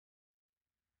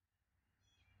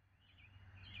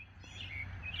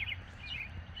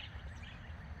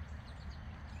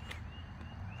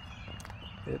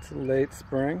It's late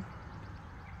spring.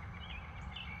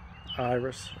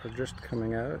 Iris are just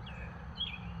coming out.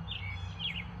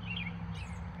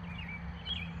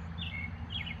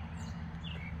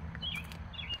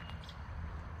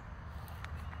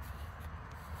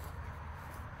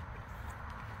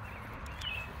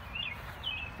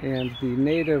 And the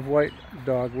native white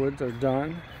dogwoods are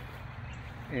done,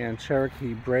 and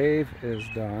Cherokee Brave is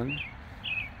done.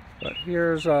 But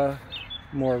here's a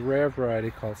more rare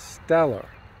variety called Stellar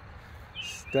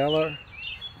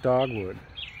dogwood,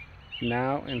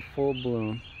 now in full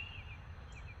bloom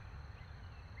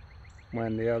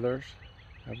when the others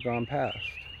have gone past.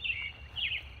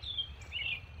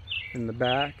 In the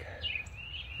back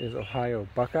is Ohio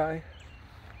Buckeye,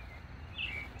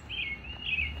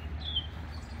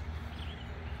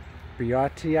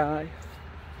 Ph.D.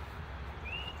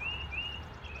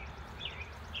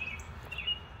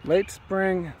 Late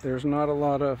spring, there's not a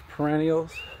lot of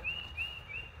perennials.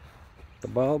 The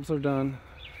bulbs are done,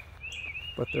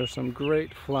 but there's some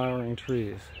great flowering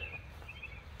trees.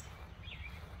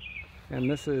 And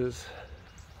this is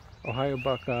Ohio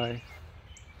Buckeye,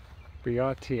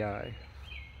 Ph.D.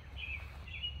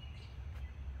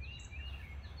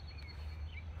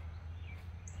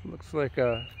 Looks like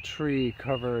a tree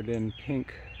covered in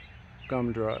pink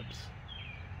gumdrops.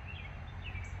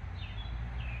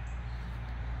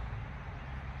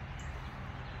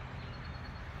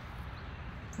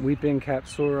 Weeping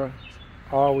Katsura,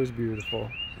 always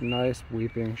beautiful, nice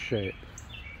weeping shape.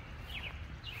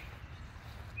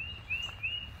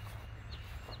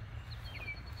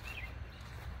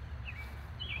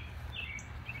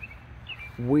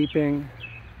 Weeping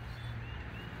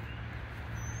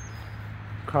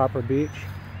Copper Beech.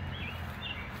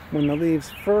 When the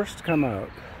leaves first come out,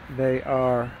 they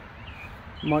are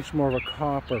much more of a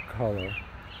copper color,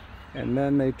 and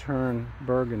then they turn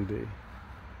burgundy.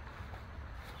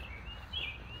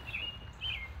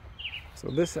 So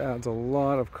this adds a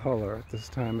lot of color at this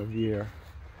time of year.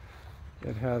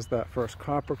 It has that first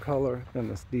copper color, then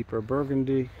this deeper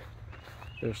burgundy.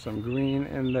 There's some green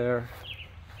in there.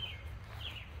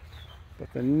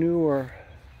 But the newer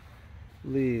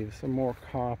leaves are more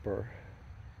copper.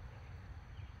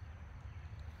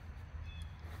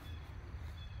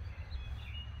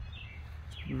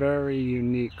 Very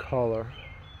unique color.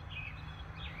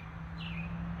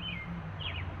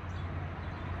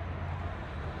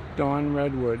 Dawn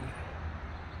redwood,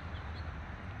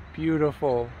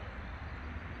 beautiful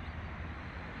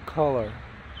color,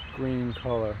 green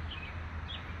color.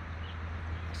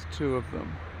 There's two of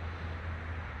them.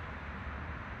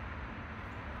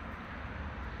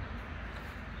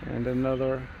 And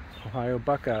another Ohio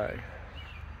Buckeye,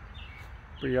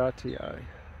 Ph.D.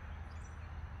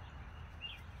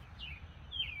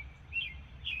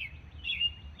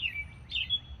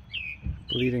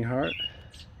 Bleeding Heart.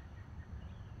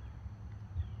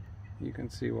 You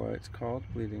can see why it's called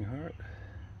Bleeding Heart.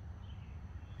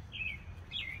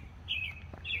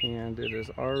 And it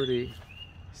is already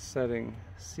setting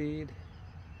seed.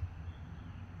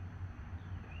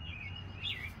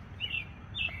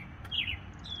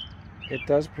 It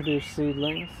does produce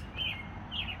seedlings,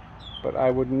 but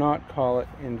I would not call it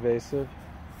invasive.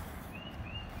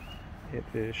 It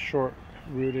is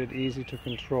short-rooted, easy to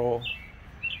control,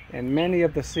 and many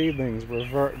of the seedlings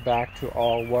revert back to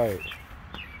all white.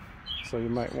 So you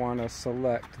might want to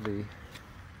select the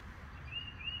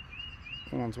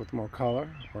ones with more color,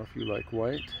 or if you like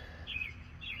white,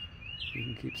 you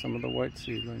can keep some of the white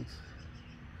seedlings.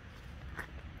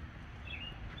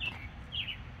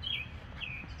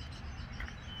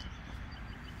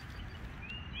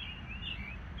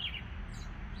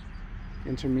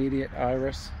 Intermediate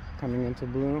iris coming into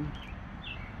bloom.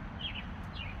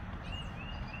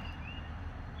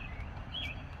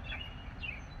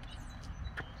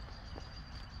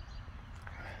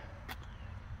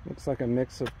 Looks like a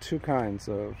mix of two kinds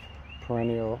of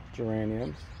perennial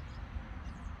geraniums.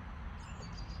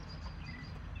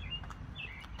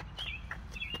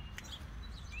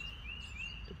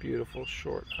 The beautiful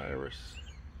short iris.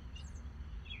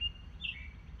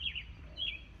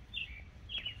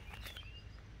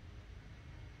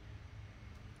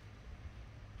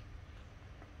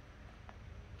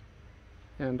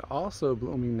 And also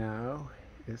blooming now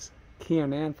is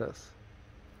Cheonanthus,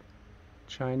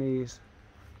 Chinese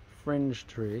fringe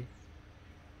tree.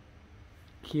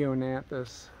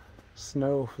 Cheonanthus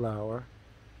snowflower,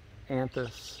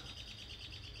 anthus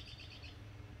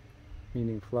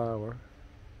meaning flower.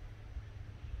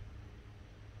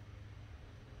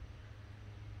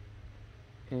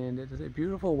 And it is a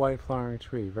beautiful white flowering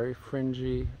tree, very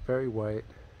fringy, very white.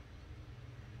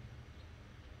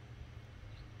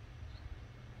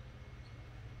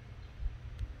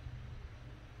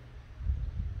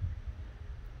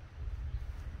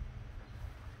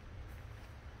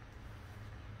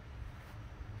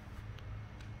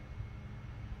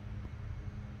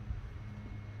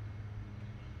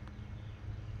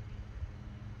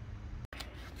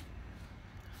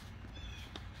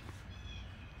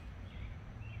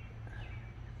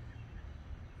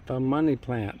 The money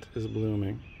plant is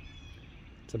blooming.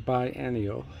 It's a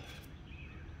biennial.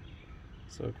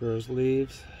 So it grows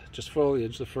leaves, just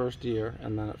foliage the first year,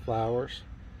 and then it flowers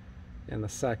in the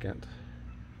second.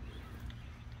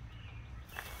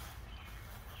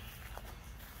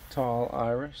 Tall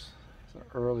iris, it's an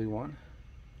early one.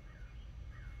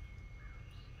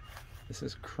 This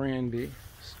is cranberry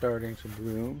starting to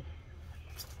bloom.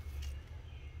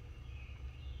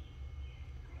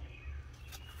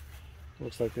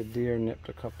 Looks like the deer nipped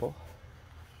a couple.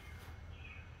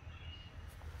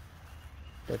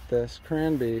 But this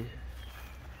cranberry,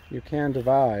 you can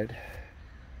divide.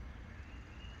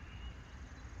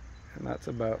 And that's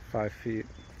about 5 feet,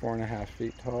 4.5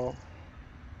 feet tall.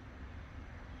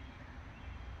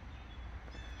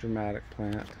 Dramatic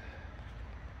plant.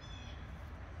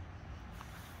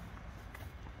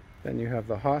 Then you have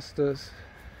the hostas.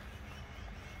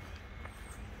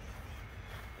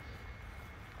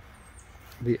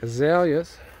 The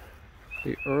azaleas,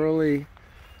 the early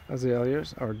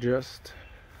azaleas are just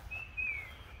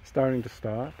starting to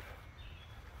stop.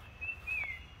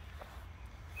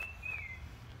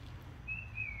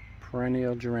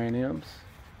 Perennial geraniums.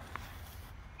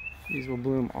 These will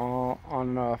bloom on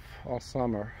and off all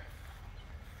summer.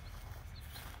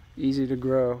 Easy to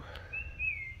grow,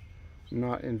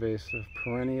 not invasive.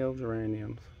 Perennial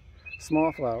geraniums.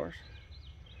 Small flowers,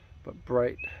 but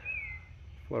bright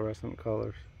fluorescent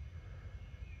colors.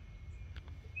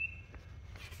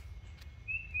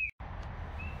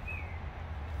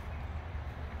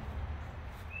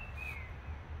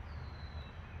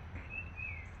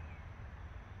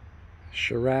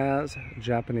 Shiraz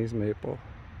Japanese maple.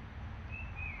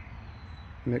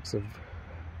 Mix of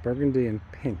burgundy and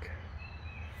pink.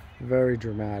 Very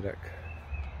dramatic.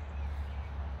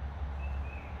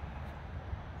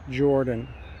 Jordan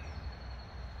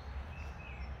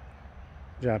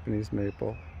Japanese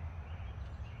maple.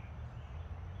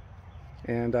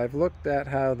 And I've looked at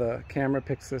how the camera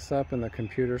picks this up in the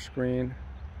computer screen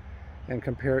and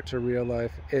compare it to real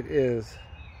life. It is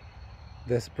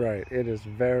this bright. It is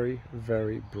very,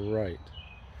 very bright.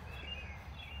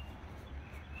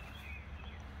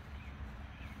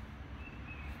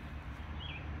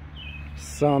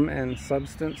 Sum and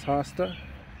Substance hosta,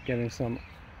 getting some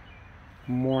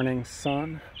morning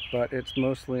sun, but it's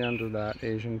mostly under that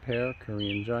Asian pear,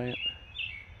 Korean giant.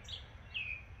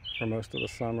 For most of the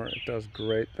summer, it does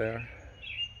great there.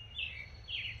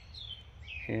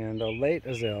 And a late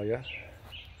azalea.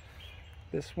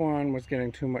 This one was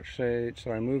getting too much shade,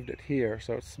 so I moved it here,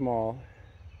 so it's small.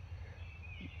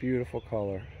 Beautiful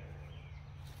color.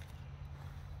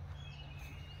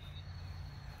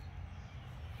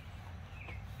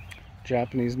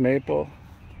 Japanese maple.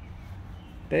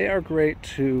 They are great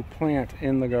to plant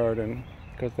in the garden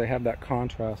because they have that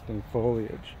contrasting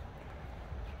foliage.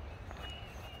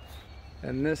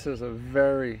 And this is a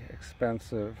very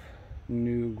expensive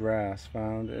new grass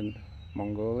found in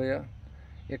Mongolia.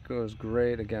 It goes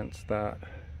great against that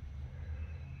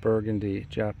burgundy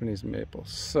Japanese maple.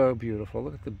 So beautiful.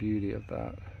 Look at the beauty of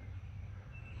that.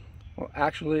 Well,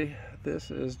 actually,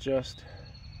 this is just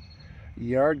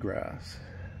yard grass.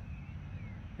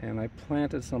 And I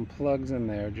planted some plugs in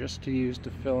there just to use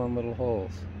to fill in little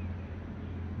holes.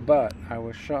 But I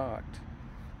was shocked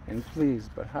and pleased,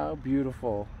 but how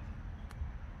beautiful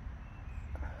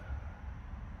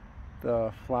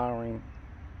the flowering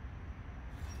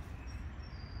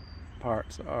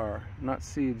parts are. Not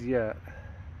seeds yet,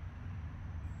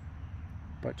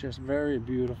 but just very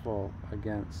beautiful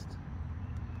against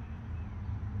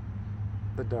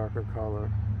the darker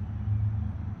color.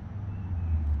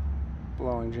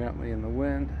 Blowing gently in the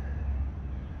wind.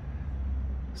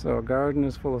 So a garden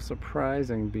is full of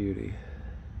surprising beauty.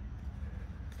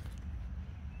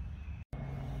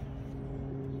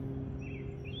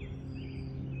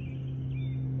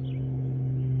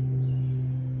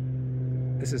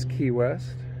 This is Key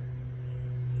West.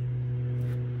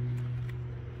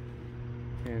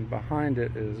 And behind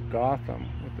it is Gotham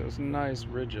with those nice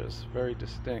ridges, very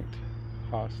distinct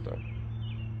hosta.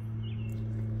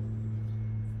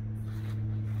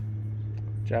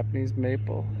 Japanese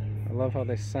maple. I love how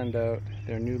they send out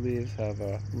their new leaves, have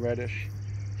a reddish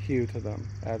hue to them,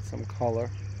 add some color.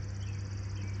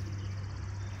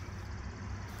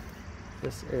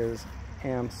 This is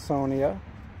Ansonia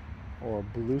or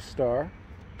Blue Star.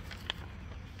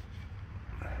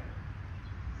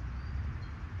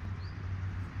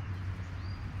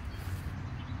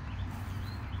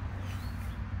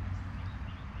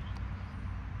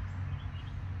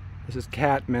 This is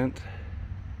Catmint,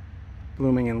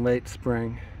 blooming in late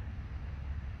spring.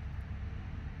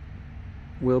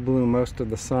 Will bloom most of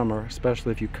the summer,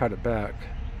 especially if you cut it back.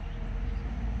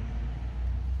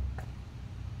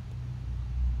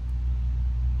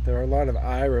 are a lot of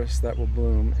iris that will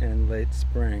bloom in late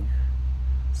spring.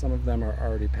 Some of them are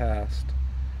already past.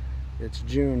 It's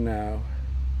June now.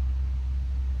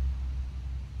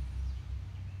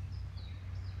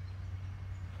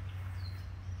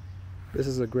 This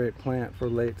is a great plant for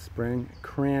late spring,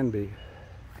 cranberry.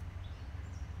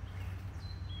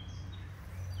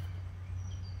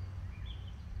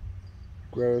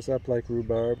 Grows up like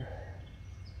rhubarb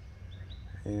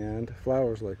and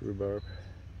flowers like rhubarb.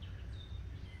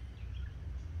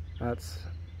 That's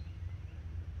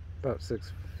about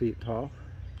 6 feet tall.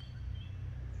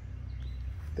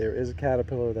 There is a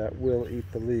caterpillar that will eat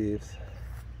the leaves,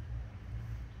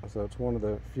 so it's one of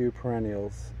the few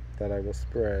perennials that I will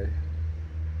spray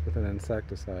with an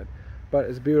insecticide. But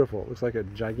it's beautiful. It looks like a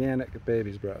gigantic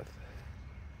baby's breath.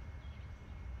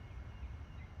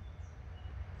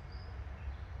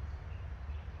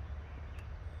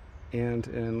 And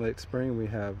in late spring we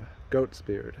have goat's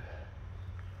beard.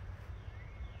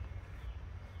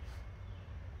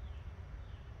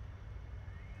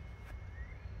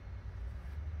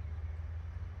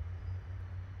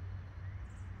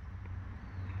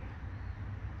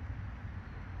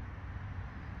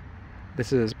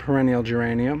 This is perennial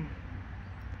geranium.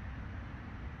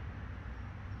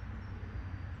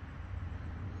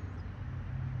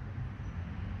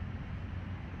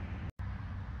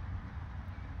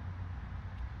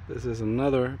 This is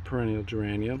another perennial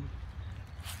geranium,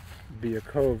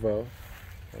 Biocovo,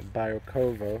 or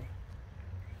Biocovo.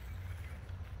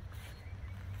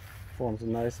 Forms a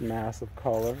nice mass of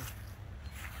color.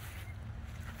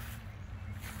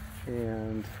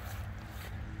 And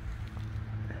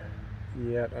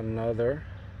yet another.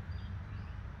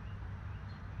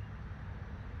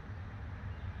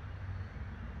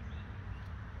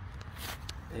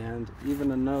 And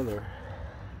even another.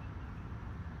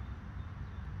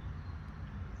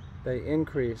 They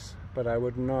increase, but I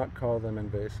would not call them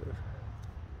invasive.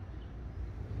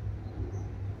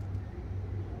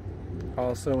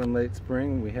 Also in late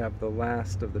spring we have the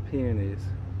last of the peonies.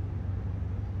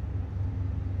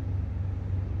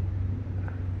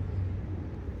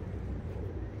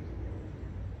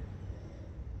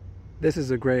 This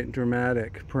is a great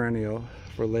dramatic perennial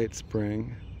for late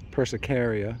spring,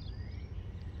 Persicaria.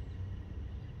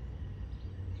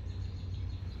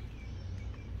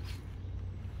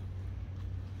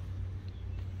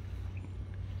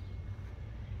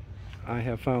 I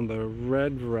have found the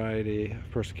red variety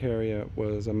of Persicaria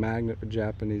was a magnet for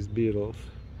Japanese beetles,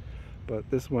 but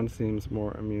this one seems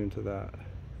more immune to that.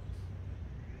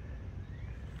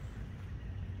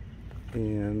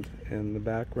 And in the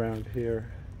background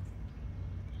here,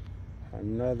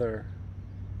 another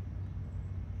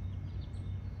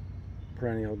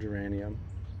perennial geranium.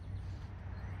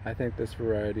 I think this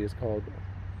variety is called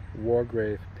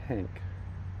Wargrave Pink.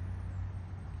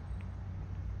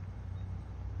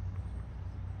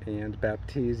 And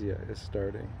Baptisia is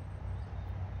starting.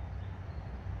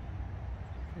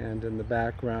 And in the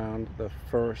background, the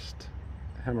first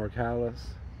Hemerocallis,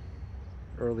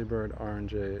 early bird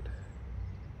orangeade.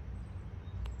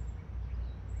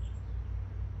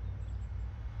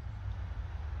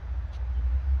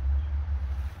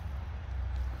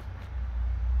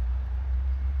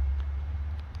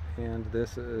 And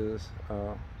this is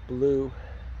blue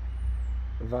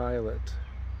violet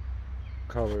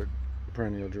colored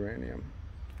perennial geranium.